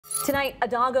Tonight, a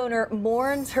dog owner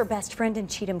mourns her best friend in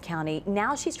Cheatham County.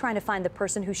 Now she's trying to find the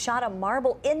person who shot a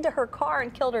marble into her car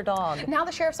and killed her dog. Now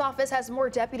the sheriff's office has more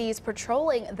deputies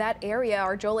patrolling that area.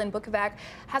 Our Jolene Bukovac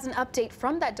has an update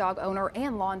from that dog owner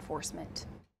and law enforcement.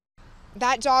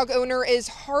 That dog owner is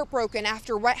heartbroken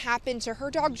after what happened to her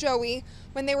dog Joey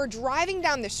when they were driving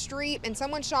down the street and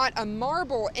someone shot a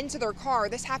marble into their car.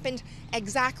 This happened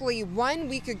exactly 1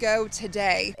 week ago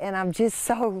today. And I'm just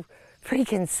so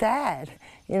freaking sad.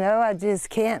 You know, I just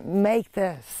can't make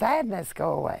the sadness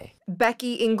go away.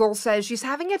 Becky Engel says she's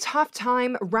having a tough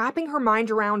time wrapping her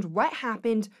mind around what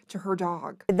happened to her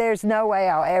dog. There's no way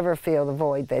I'll ever fill the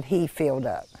void that he filled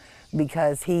up,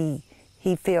 because he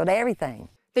filled everything.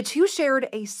 The two shared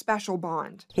a special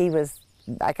bond. He was,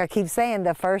 like I keep saying,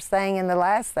 the first thing and the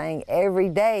last thing every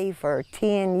day for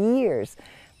 10 years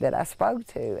that I spoke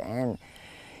to. And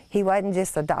he wasn't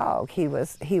just a dog, he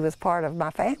was part of my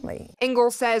family.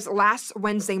 Engel says last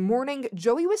Wednesday morning,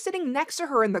 Joey was sitting next to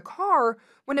her in the car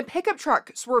when a pickup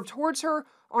truck swerved towards her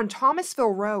on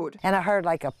Thomasville Road. And I heard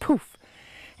like a poof,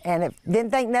 and it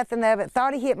didn't think nothing of it,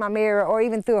 thought he hit my mirror or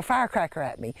even threw a firecracker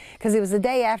at me, because it was the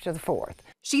day after the 4th.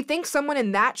 She thinks someone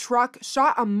in that truck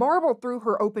shot a marble through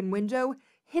her open window,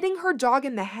 hitting her dog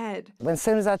in the head. As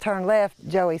soon as I turned left,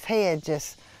 Joey's head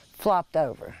just flopped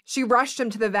over. She rushed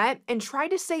him to the vet and tried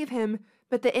to save him,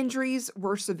 but the injuries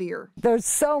were severe. There's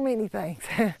so many things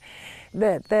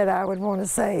that I would want to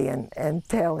say and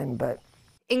tell him, but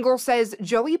Engel says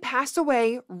Joey passed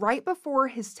away right before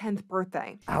his 10th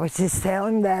birthday. I was just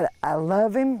telling him that I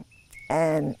love him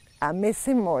and I miss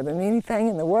him more than anything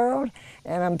in the world,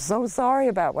 and I'm so sorry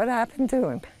about what happened to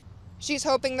him. She's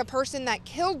hoping the person that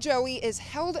killed Joey is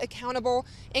held accountable.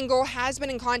 Engel has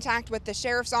been in contact with the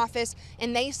sheriff's office,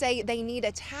 and they say they need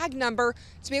a tag number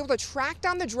to be able to track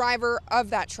down the driver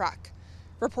of that truck.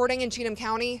 Reporting in Cheatham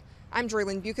County, I'm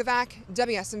Jolene Bukovac,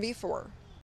 WSMV4.